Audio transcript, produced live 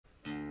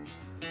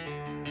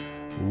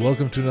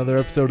Welcome to another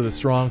episode of the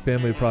Strong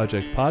Family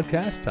Project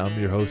podcast. I'm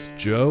your host,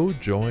 Joe,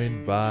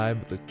 joined by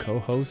the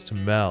co-host,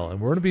 Mel.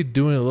 And we're going to be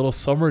doing a little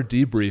summer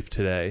debrief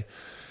today.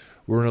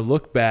 We're going to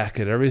look back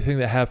at everything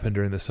that happened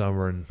during the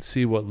summer and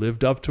see what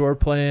lived up to our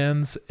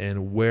plans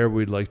and where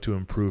we'd like to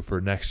improve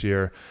for next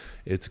year.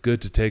 It's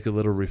good to take a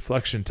little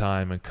reflection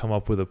time and come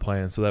up with a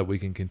plan so that we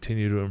can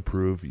continue to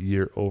improve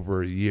year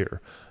over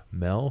year.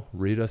 Mel,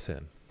 read us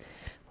in.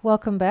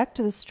 Welcome back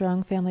to the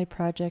Strong Family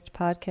Project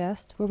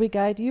podcast, where we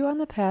guide you on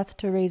the path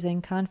to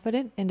raising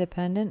confident,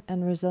 independent,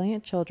 and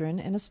resilient children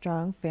in a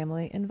strong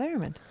family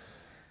environment.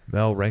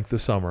 Mel, rank the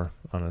summer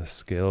on a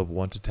scale of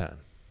 1 to 10.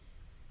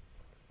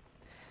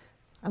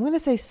 I'm going to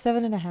say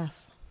 7.5.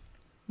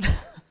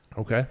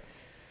 Okay.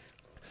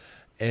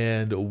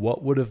 And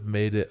what would have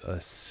made it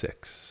a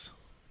 6?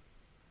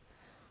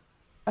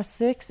 A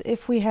 6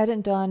 if we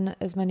hadn't done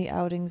as many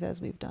outings as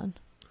we've done.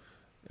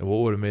 And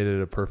what would have made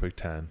it a perfect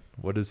 10?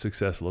 What did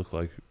success look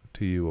like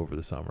to you over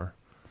the summer?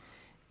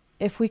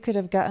 If we could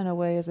have gotten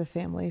away as a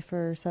family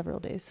for several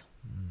days.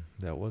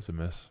 That was a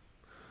miss.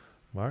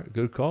 All right,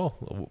 good call.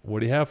 What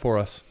do you have for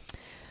us?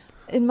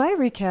 In my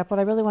recap, what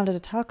I really wanted to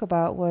talk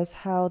about was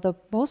how the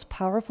most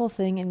powerful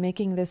thing in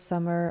making this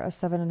summer a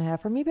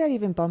 7.5, or maybe I'd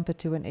even bump it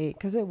to an 8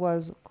 because it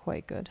was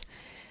quite good,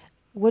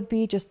 would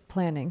be just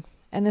planning.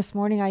 And this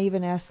morning I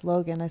even asked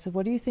Logan, I said,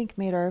 what do you think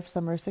made our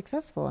summer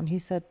successful? And he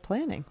said,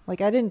 planning. Like,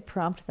 I didn't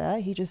prompt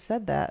that. He just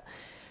said that.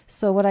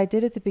 So what I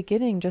did at the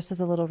beginning, just as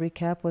a little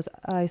recap, was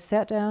I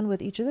sat down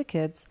with each of the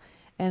kids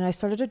and I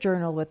started a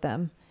journal with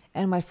them.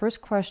 And my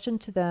first question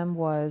to them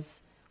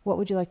was, what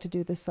would you like to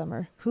do this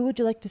summer? Who would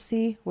you like to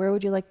see? Where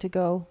would you like to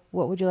go?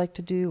 What would you like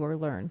to do or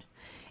learn?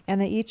 And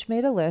they each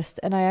made a list,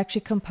 and I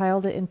actually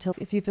compiled it into,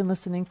 if you've been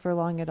listening for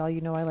long at all, you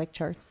know I like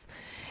charts.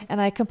 And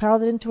I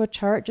compiled it into a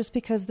chart just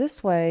because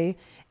this way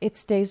it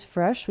stays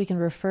fresh. We can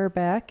refer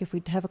back. If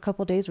we have a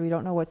couple days where we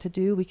don't know what to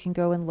do, we can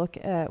go and look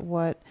at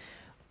what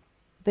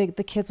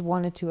the kids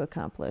wanted to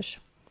accomplish.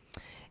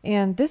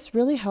 And this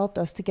really helped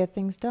us to get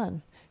things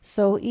done.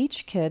 So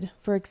each kid,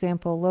 for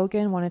example,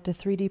 Logan wanted to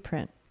 3D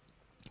print.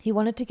 He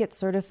wanted to get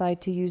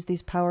certified to use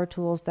these power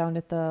tools down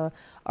at the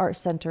art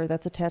center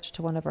that's attached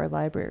to one of our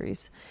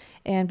libraries.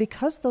 And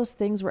because those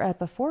things were at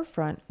the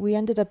forefront, we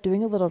ended up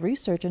doing a little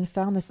research and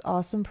found this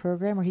awesome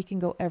program where he can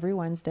go every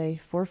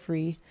Wednesday for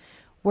free,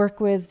 work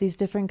with these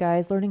different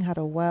guys, learning how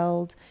to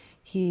weld.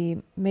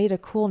 He made a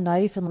cool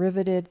knife and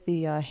riveted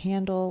the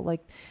handle,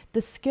 like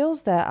the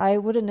skills that I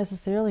wouldn't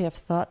necessarily have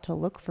thought to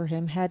look for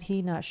him had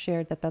he not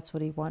shared that that's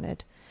what he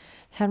wanted.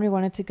 Henry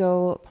wanted to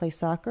go play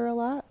soccer a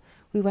lot.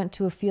 We went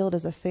to a field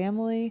as a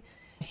family.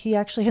 He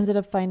actually ended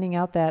up finding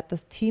out that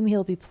the team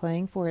he'll be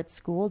playing for at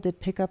school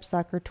did pick up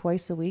soccer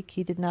twice a week.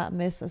 He did not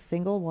miss a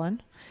single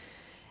one.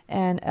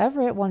 And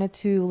Everett wanted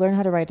to learn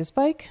how to ride his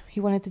bike. He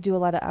wanted to do a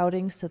lot of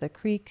outings to the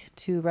creek,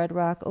 to Red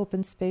Rock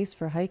open space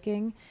for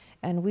hiking.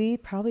 And we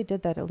probably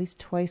did that at least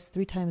twice,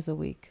 3 times a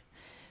week.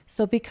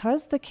 So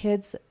because the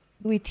kids,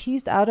 we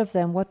teased out of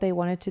them what they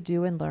wanted to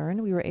do and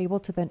learn, we were able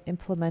to then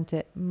implement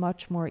it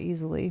much more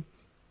easily.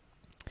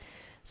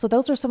 So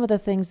those are some of the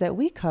things that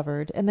we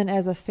covered. And then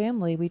as a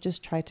family, we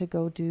just try to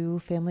go do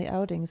family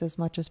outings as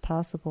much as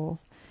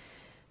possible.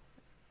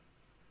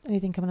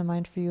 Anything coming to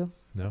mind for you?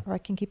 No. Or I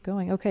can keep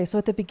going. Okay, so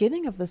at the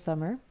beginning of the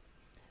summer,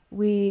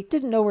 we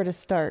didn't know where to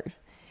start.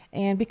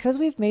 And because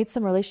we've made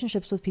some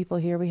relationships with people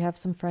here, we have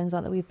some friends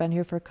that we've been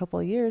here for a couple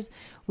of years,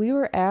 we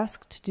were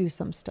asked to do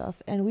some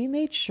stuff. And we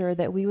made sure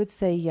that we would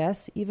say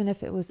yes, even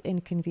if it was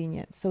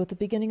inconvenient. So at the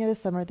beginning of the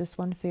summer, this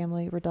one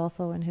family,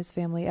 Rodolfo and his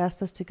family,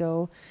 asked us to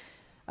go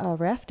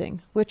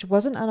rafting, which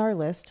wasn't on our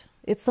list.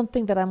 It's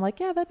something that I'm like,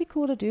 yeah, that'd be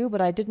cool to do, but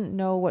I didn't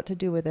know what to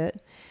do with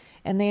it.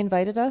 And they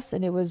invited us,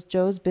 and it was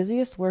Joe's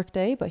busiest work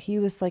day, but he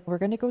was like, we're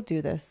going to go do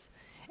this.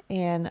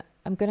 And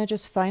I'm going to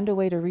just find a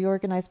way to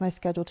reorganize my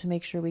schedule to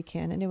make sure we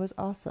can. And it was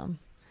awesome.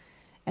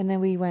 And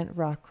then we went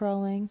rock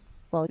crawling.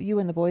 Well, you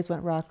and the boys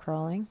went rock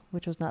crawling,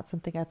 which was not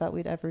something I thought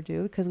we'd ever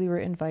do because we were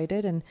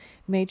invited and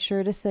made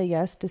sure to say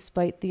yes,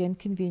 despite the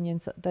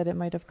inconvenience that it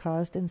might have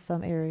caused in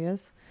some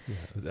areas. Yeah,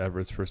 it was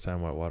Everett's first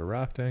time whitewater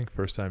rafting,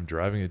 first time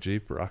driving a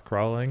Jeep, rock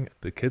crawling.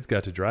 The kids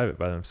got to drive it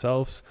by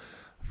themselves.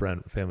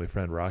 Family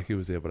friend Rocky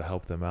was able to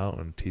help them out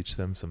and teach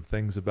them some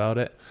things about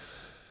it.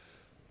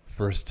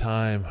 First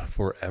time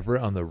for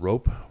Everett on the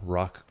rope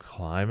rock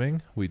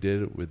climbing. We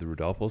did it with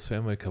Rodolfo's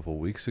family a couple of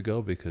weeks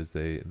ago because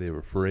they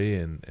were free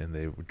and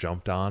they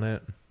jumped on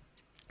it.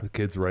 The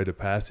kids' rite of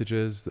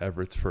passages,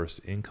 Everett's first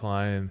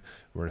incline.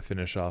 We're going to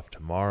finish off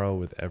tomorrow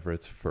with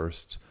Everett's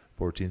first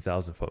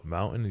 14,000-foot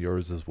mountain,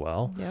 yours as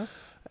well. Yeah.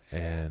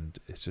 And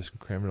it's just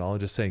cramming it all,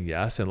 just saying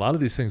yes. And a lot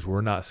of these things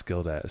we're not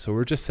skilled at. So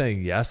we're just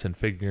saying yes and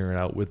figuring it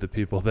out with the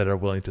people that are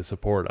willing to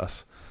support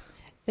us.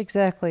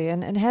 Exactly.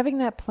 And having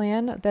that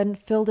plan then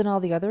filled in all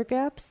the other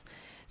gaps.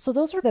 So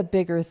those are the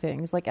bigger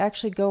things, like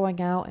actually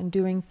going out and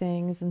doing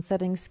things and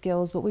setting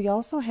skills. But we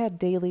also had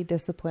daily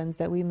disciplines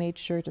that we made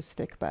sure to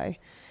stick by.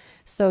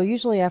 So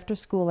usually after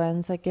school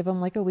ends, I give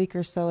them like a week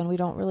or so, and we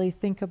don't really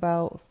think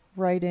about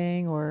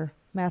writing or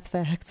math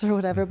facts or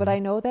whatever. Mm-hmm. But I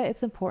know that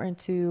it's important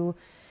to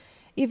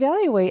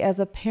evaluate as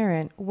a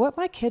parent what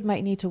my kid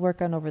might need to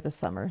work on over the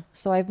summer.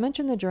 So I've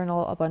mentioned the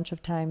journal a bunch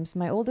of times.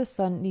 My oldest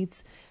son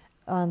needs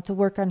to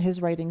work on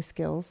his writing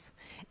skills.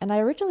 And I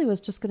originally was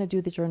just going to do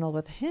the journal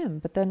with him,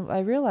 but then I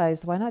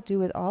realized why not do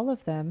with all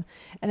of them?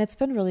 And it's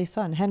been really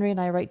fun. Henry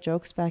and I write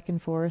jokes back and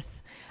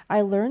forth.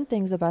 I learned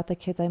things about the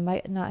kids I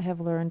might not have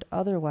learned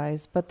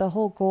otherwise, but the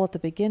whole goal at the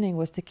beginning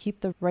was to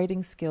keep the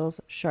writing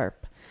skills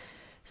sharp.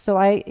 So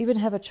I even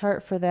have a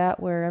chart for that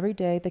where every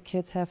day the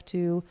kids have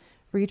to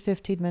read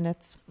 15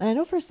 minutes. And I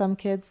know for some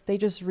kids, they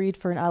just read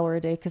for an hour a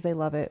day because they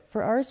love it.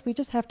 For ours, we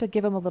just have to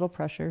give them a little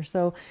pressure.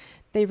 So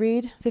they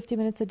read 50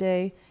 minutes a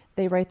day,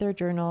 they write their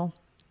journal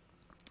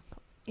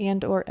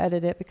and or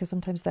edit it because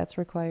sometimes that's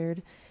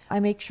required.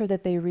 I make sure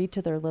that they read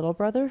to their little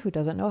brother who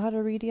doesn't know how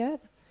to read yet.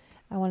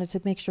 I wanted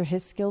to make sure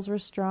his skills were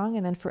strong.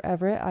 And then for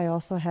Everett, I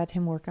also had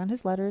him work on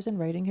his letters and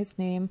writing his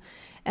name.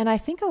 And I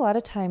think a lot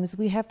of times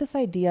we have this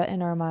idea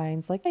in our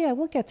minds, like, oh, yeah,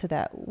 we'll get to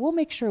that. We'll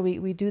make sure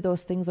we do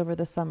those things over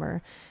the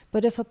summer.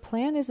 But if a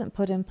plan isn't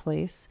put in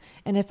place,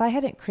 and if I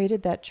hadn't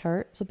created that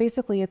chart, so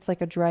basically it's like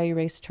a dry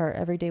erase chart.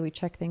 Every day we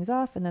check things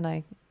off, and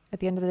then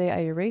at the end of the day, I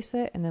erase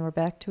it, and then we're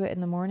back to it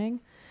in the morning.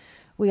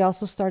 We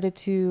also started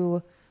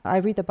to I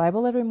read the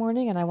Bible every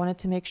morning, and I wanted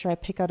to make sure I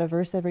pick out a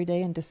verse every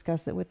day and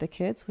discuss it with the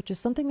kids, which is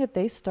something that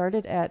they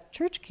started at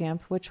church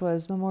camp, which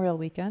was Memorial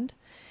Weekend.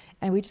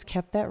 And we just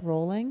kept that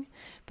rolling.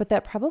 But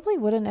that probably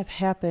wouldn't have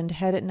happened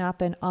had it not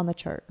been on the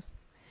chart.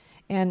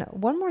 And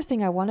one more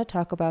thing I want to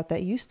talk about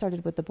that you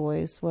started with the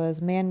boys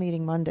was Man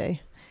Meeting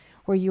Monday,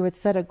 where you would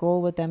set a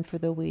goal with them for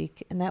the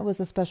week. And that was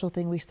a special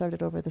thing we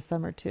started over the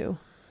summer too.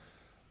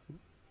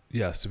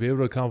 Yes, to be able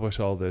to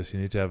accomplish all this, you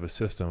need to have a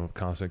system of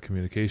constant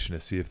communication to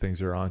see if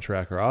things are on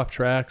track or off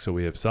track. So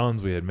we have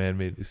sons. We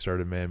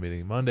started Man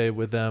Meeting Monday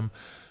with them,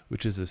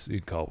 which is you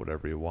can call it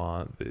whatever you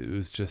want. It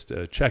was just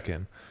a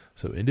check-in.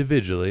 So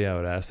individually, I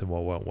would ask them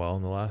what went well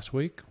in the last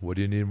week. What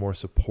do you need more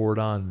support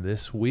on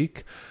this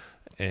week?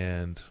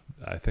 And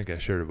I think I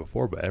shared it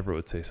before, but Everett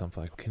would say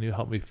something like, can you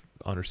help me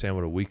understand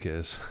what a week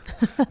is?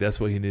 That's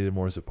what he needed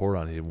more support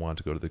on. He wanted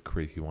to go to the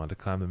creek. He wanted to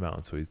climb the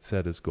mountain. So he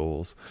set his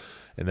goals.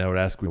 And then I would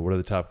ask me, what are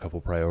the top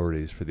couple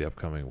priorities for the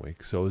upcoming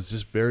week? So it was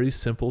just very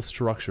simple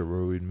structure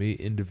where we'd meet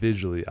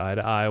individually, eye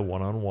to eye,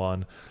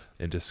 one-on-one,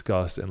 and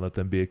discuss and let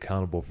them be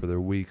accountable for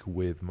their week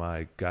with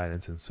my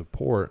guidance and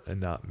support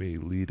and not me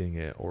leading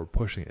it or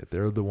pushing it.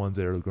 They're the ones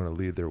that are going to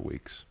lead their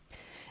weeks.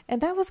 And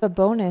that was a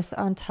bonus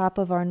on top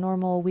of our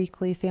normal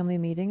weekly family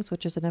meetings,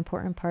 which is an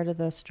important part of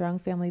the Strong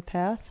Family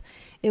Path.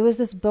 It was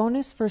this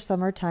bonus for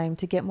summertime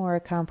to get more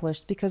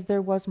accomplished because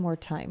there was more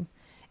time.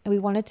 And we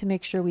wanted to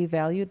make sure we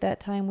valued that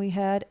time we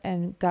had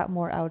and got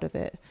more out of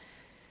it.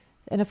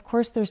 And of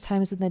course, there's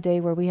times in the day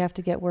where we have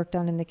to get work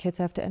done and the kids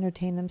have to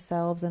entertain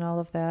themselves and all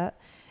of that.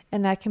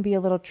 And that can be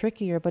a little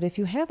trickier. But if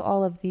you have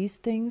all of these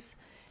things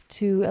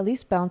to at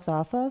least bounce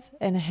off of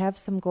and have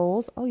some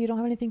goals, oh, you don't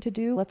have anything to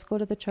do? Let's go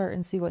to the chart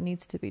and see what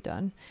needs to be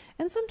done.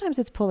 And sometimes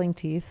it's pulling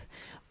teeth.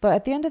 But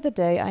at the end of the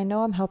day, I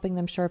know I'm helping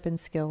them sharpen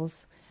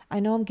skills.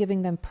 I know I'm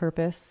giving them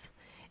purpose.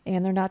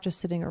 And they're not just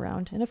sitting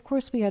around. And of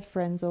course, we had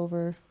friends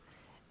over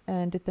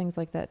and did things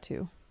like that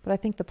too. But I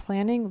think the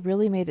planning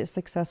really made it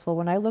successful.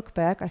 When I look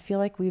back, I feel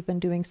like we've been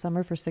doing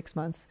summer for 6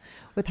 months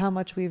with how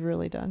much we've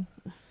really done.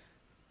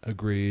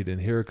 Agreed.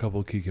 And here are a couple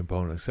of key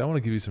components. I want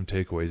to give you some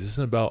takeaways. This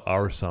isn't about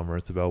our summer.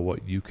 It's about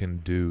what you can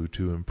do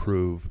to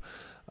improve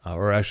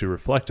or actually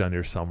reflect on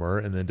your summer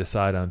and then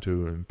decide on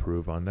to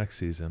improve on next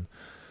season.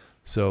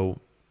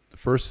 So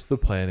first is the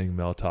planning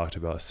Mel talked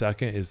about.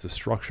 Second is the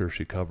structure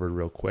she covered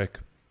real quick.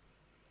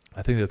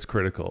 I think that's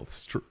critical.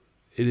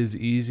 It is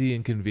easy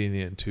and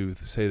convenient to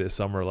say that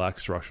summer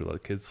lacks structure.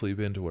 Let kids sleep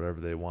into whatever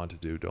they want to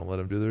do. Don't let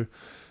them do their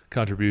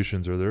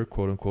contributions or their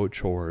quote-unquote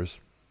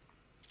chores.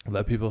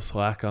 Let people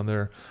slack on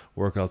their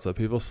workouts. Let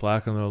people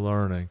slack on their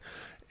learning.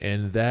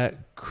 And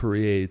that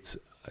creates,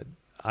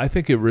 I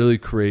think it really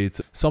creates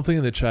something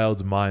in the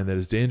child's mind that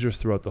is dangerous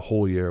throughout the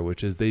whole year,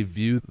 which is they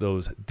view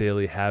those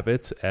daily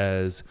habits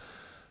as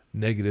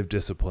negative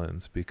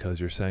disciplines because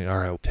you're saying, all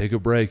right, take a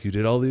break. You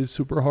did all these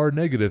super hard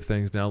negative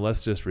things. Now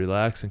let's just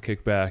relax and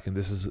kick back. And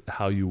this is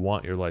how you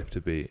want your life to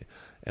be.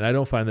 And I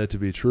don't find that to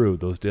be true.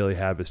 Those daily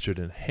habits should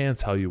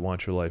enhance how you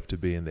want your life to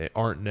be, and they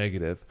aren't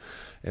negative.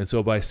 And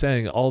so by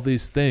saying all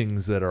these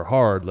things that are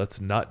hard,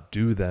 let's not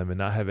do them and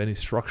not have any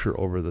structure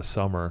over the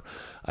summer,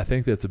 I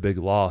think that's a big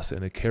loss,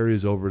 and it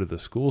carries over to the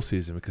school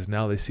season because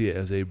now they see it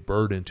as a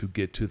burden to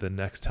get to the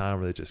next time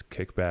where they just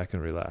kick back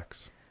and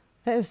relax.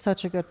 That is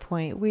such a good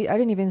point. I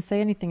didn't even say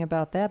anything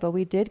about that, but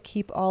we did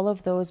keep all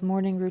of those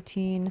morning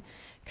routine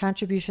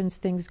contributions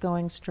things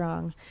going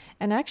strong.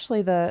 And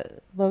actually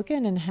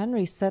Logan and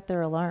Henry set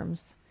their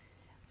alarms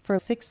for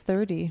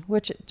 6:30,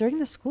 which during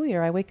the school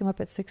year, I wake them up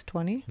at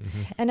 6:20.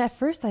 Mm-hmm. And at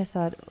first I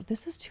said,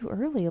 this is too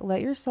early.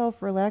 Let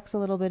yourself relax a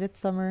little bit. It's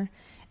summer.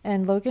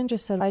 And Logan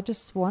just said, I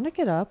just want to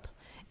get up.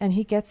 And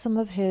he gets some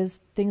of his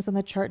things on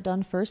the chart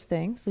done first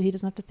thing, so he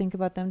doesn't have to think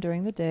about them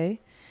during the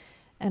day.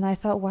 And I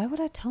thought, why would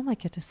I tell my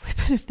kid to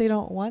sleep if they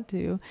don't want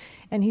to?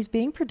 And he's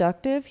being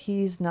productive.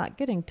 He's not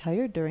getting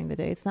tired during the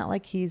day. It's not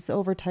like he's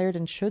overtired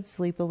and should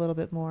sleep a little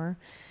bit more.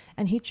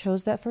 And he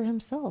chose that for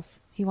himself.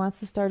 He wants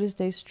to start his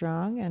day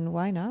strong, and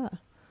why not?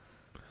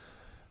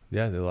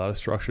 Yeah, there's a lot of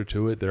structure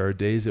to it. There are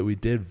days that we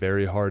did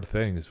very hard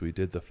things. We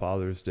did the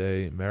Father's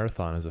Day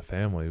marathon as a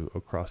family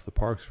across the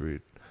parks.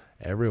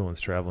 Everyone's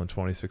traveling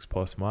 26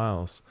 plus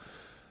miles.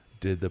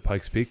 Did the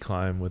Pikes Peak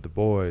climb with the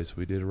boys.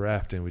 We did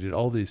rafting. We did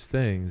all these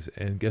things.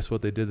 And guess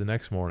what they did the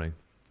next morning?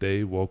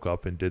 They woke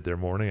up and did their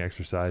morning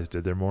exercise,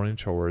 did their morning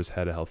chores,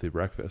 had a healthy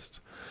breakfast.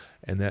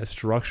 And that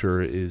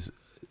structure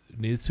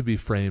needs to be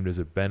framed as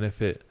a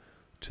benefit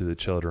to the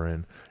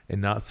children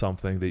and not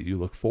something that you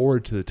look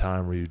forward to the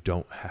time where you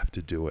don't have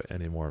to do it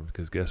anymore,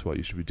 because guess what?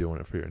 You should be doing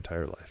it for your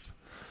entire life.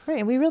 Right.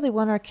 And we really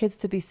want our kids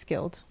to be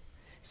skilled.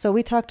 So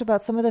we talked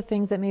about some of the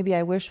things that maybe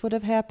I wish would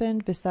have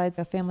happened besides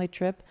a family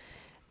trip.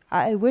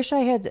 I wish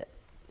I had,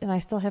 and I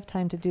still have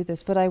time to do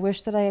this, but I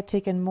wish that I had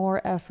taken more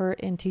effort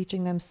in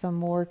teaching them some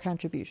more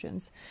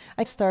contributions.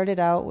 I started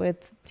out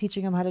with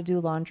teaching them how to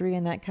do laundry,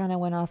 and that kind of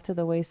went off to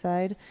the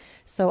wayside.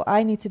 So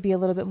I need to be a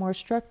little bit more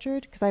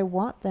structured, because I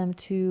want them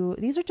to,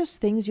 these are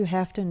just things you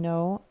have to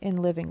know in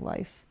living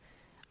life.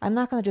 I'm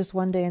not going to just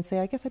one day and say,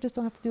 I guess I just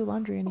don't have to do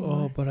laundry anymore.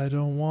 Oh, but I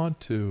don't want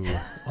to.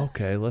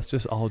 Okay, let's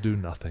just all do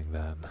nothing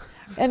then.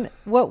 And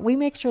what we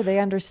make sure they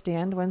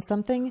understand,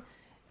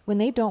 when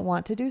they don't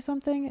want to do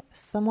something,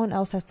 someone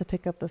else has to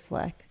pick up the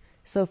slack.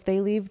 So if they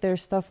leave their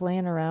stuff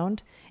laying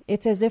around,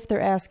 it's as if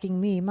they're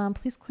asking me, Mom,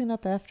 please clean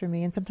up after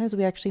me. And sometimes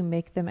we actually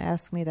make them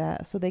ask me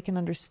that so they can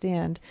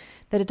understand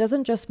that it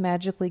doesn't just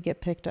magically get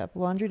picked up.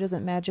 Laundry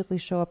doesn't magically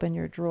show up in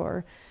your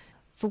drawer.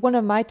 For one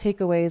of my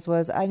takeaways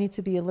was I need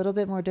to be a little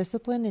bit more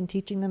disciplined in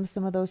teaching them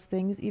some of those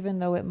things, even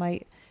though it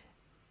might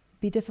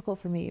be difficult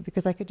for me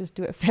because I could just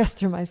do it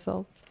faster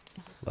myself.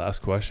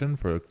 Last question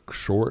for a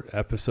short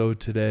episode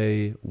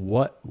today.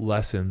 What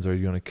lessons are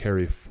you going to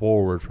carry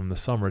forward from the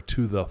summer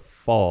to the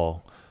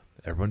fall?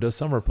 Everyone does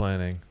summer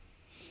planning.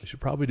 You should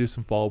probably do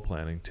some fall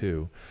planning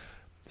too.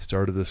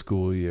 Start of the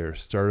school year,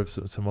 start of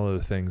some other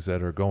things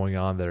that are going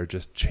on that are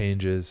just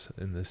changes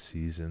in the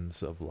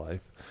seasons of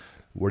life.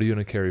 What are you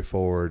going to carry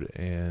forward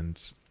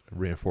and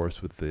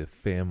reinforce with the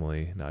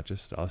family, not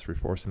just us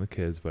reinforcing the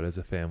kids, but as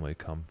a family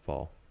come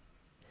fall?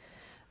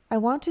 I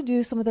want to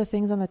do some of the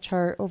things on the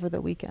chart over the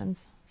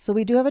weekends. So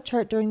we do have a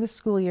chart during the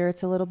school year.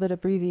 It's a little bit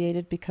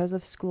abbreviated because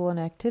of school and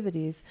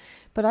activities,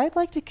 but I'd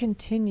like to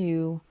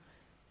continue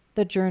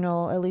the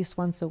journal at least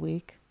once a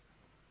week.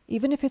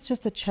 Even if it's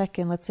just a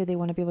check-in, let's say they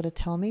want to be able to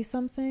tell me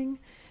something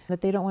that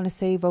they don't want to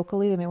say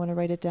vocally, they may want to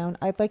write it down.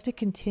 I'd like to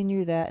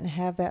continue that and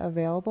have that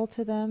available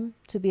to them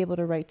to be able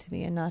to write to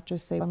me and not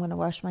just say, I'm going to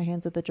wash my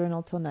hands of the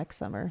journal till next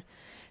summer.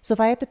 So if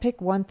I had to pick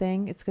one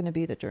thing, it's going to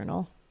be the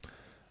journal.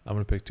 I'm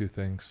going to pick two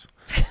things.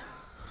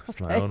 It's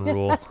my own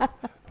rule.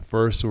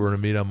 First, we're going to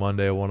meet on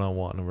Monday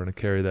one-on-one, and we're going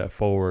to carry that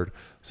forward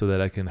so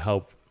that I can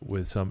help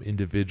with some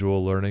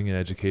individual learning and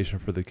education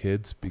for the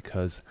kids,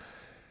 because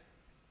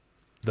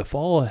the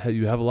fall,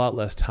 you have a lot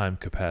less time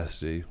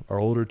capacity. Our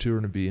older two are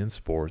going to be in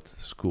sports.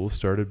 The school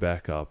started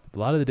back up. A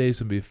lot of the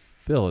days will be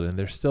filled, and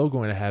they're still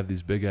going to have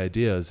these big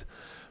ideas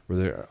where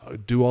they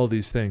do all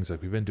these things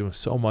like we've been doing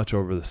so much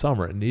over the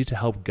summer, and need to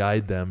help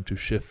guide them to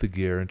shift the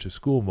gear into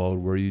school mode,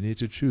 where you need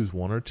to choose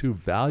one or two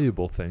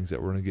valuable things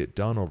that we're going to get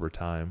done over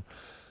time.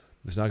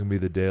 It's not going to be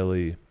the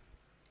daily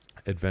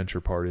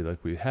adventure party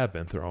like we have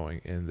been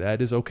throwing, and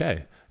that is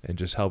okay. And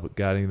just help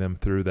guiding them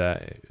through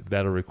that.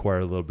 That'll require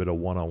a little bit of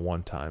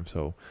one-on-one time.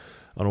 So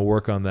I'm going to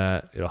work on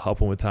that. It'll help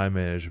them with time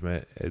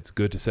management. It's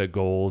good to set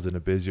goals in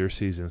a busier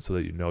season so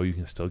that you know you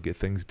can still get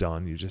things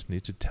done. You just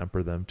need to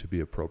temper them to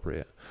be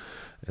appropriate.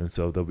 And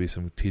so there'll be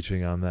some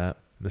teaching on that.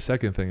 The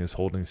second thing is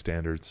holding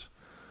standards.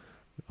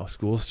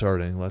 School's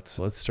starting. Let's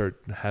start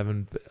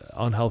having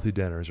unhealthy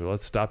dinners, or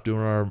let's stop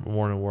doing our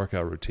morning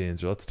workout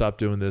routines, or let's stop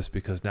doing this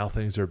because now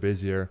things are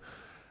busier.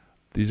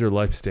 These are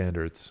life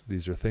standards.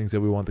 These are things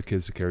that we want the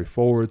kids to carry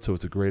forward. So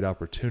it's a great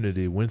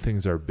opportunity when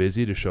things are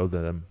busy to show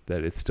them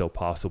that it's still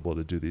possible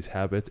to do these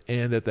habits,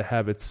 and that the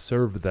habits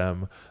serve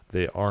them.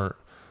 They aren't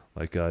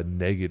like a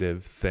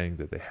negative thing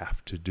that they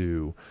have to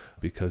do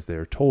because they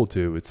are told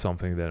to. It's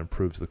something that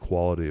improves the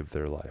quality of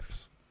their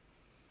lives.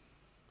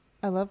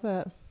 I love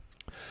that.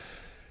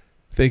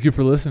 Thank you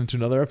for listening to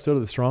another episode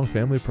of the Strong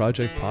Family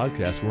Project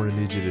podcast. We're going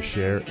to need you to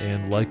share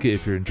and like it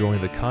if you're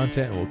enjoying the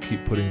content, and we'll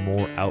keep putting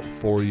more out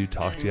for you.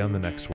 Talk to you on the next one.